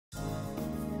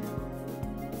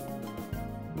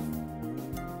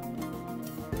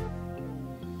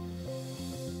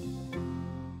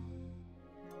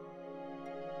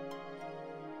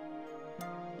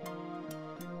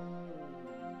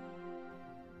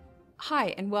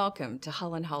Hi, and welcome to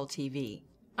Hull and Hull TV.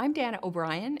 I'm Dana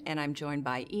O'Brien, and I'm joined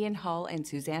by Ian Hull and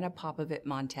Suzana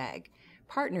Popovic-Montag,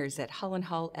 partners at Hull and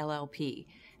Hull LLP,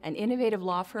 an innovative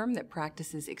law firm that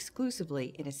practices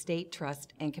exclusively in estate,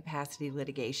 trust, and capacity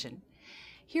litigation.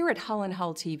 Here at Hull and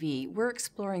Hull TV, we're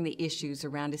exploring the issues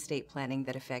around estate planning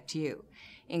that affect you,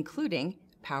 including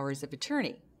powers of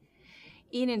attorney.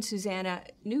 Ian and Suzana,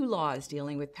 new laws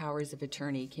dealing with powers of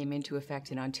attorney came into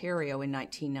effect in Ontario in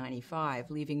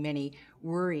 1995, leaving many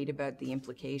worried about the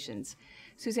implications.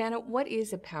 Suzana, what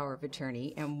is a power of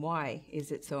attorney and why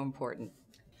is it so important?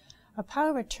 A power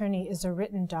of attorney is a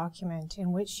written document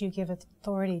in which you give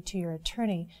authority to your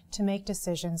attorney to make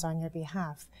decisions on your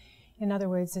behalf. In other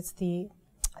words, it's the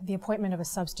appointment of a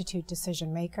substitute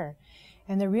decision maker.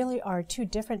 And there really are two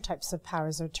different types of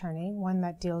powers of attorney, one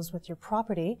that deals with your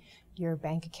property, your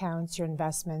bank accounts, your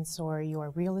investments, or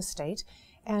your real estate,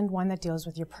 and one that deals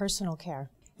with your personal care.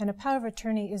 And a power of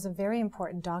attorney is a very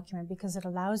important document because it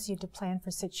allows you to plan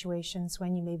for situations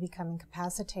when you may become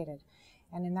incapacitated.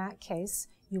 And in that case,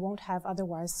 you won't have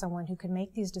otherwise someone who can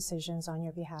make these decisions on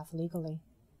your behalf legally.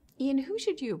 Ian, who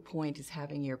should you appoint as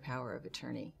having your power of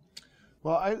attorney?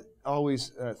 Well, I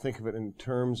always think of it in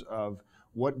terms of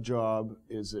what job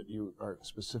is it you are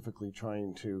specifically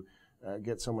trying to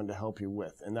get someone to help you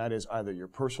with. And that is either your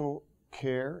personal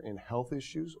care and health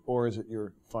issues, or is it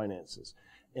your finances?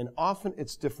 And often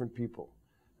it's different people.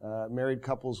 Married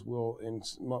couples will, in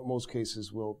most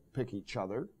cases, will pick each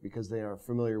other because they are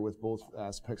familiar with both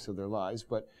aspects of their lives,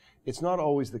 but it's not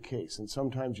always the case. And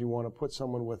sometimes you want to put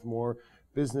someone with more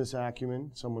business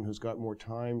acumen, someone who's got more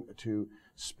time to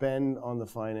spend on the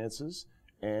finances,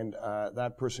 and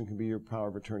that person can be your power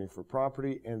of attorney for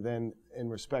property. And then in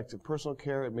respect to personal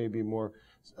care, it may be more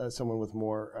someone with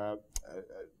more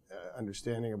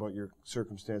understanding about your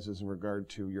circumstances in regard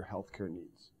to your health care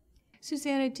needs.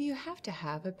 Suzana, do you have to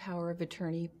have a power of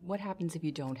attorney? What happens if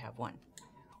you don't have one?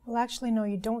 Well, actually, no,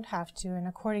 you don't have to. And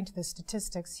according to the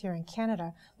statistics here in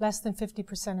Canada, less than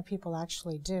 50% of people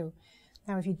actually do.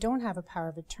 Now, if you don't have a power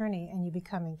of attorney and you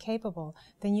become incapable,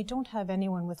 then you don't have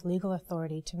anyone with legal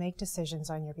authority to make decisions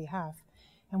on your behalf.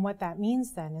 And what that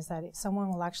means then is that someone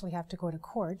will actually have to go to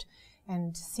court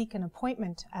and seek an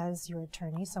appointment as your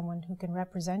attorney, someone who can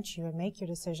represent you and make your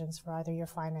decisions for either your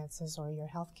finances or your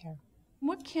health care.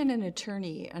 What can an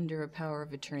attorney under a power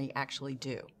of attorney actually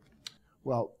do?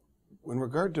 Well, in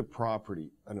regard to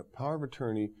property, a power of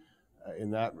attorney in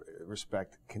that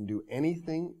respect can do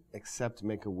anything except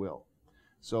make a will.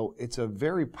 So it's a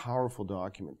very powerful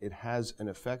document. It has an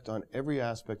effect on every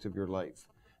aspect of your life,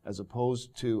 as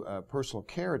opposed to a personal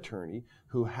care attorney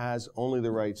who has only the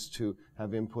rights to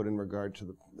have input in regard to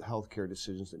the healthcare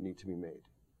decisions that need to be made.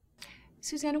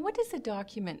 Suzana, what does the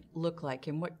document look like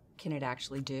and what can it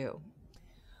actually do?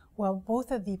 Well, both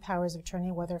of the powers of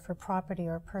attorney, whether for property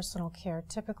or personal care,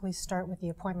 typically start with the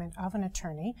appointment of an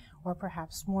attorney, or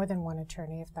perhaps more than one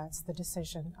attorney if that's the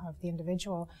decision of the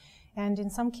individual. And in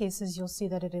some cases, you'll see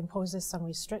that it imposes some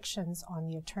restrictions on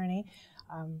the attorney,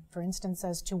 for instance,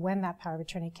 as to when that power of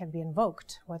attorney can be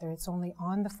invoked, whether it's only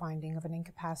on the finding of an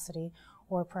incapacity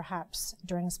or perhaps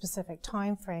during a specific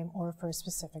time frame or for a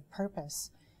specific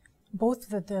purpose.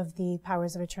 Both of the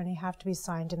powers of attorney have to be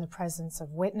signed in the presence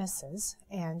of witnesses,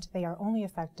 and they are only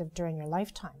effective during your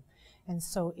lifetime. And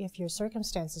so if your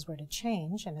circumstances were to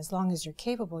change, and as long as you're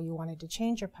capable, you wanted to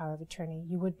change your power of attorney,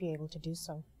 you would be able to do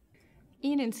so.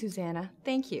 Ian and Suzana,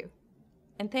 thank you.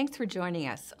 And thanks for joining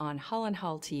us on Hull and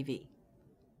Hull TV.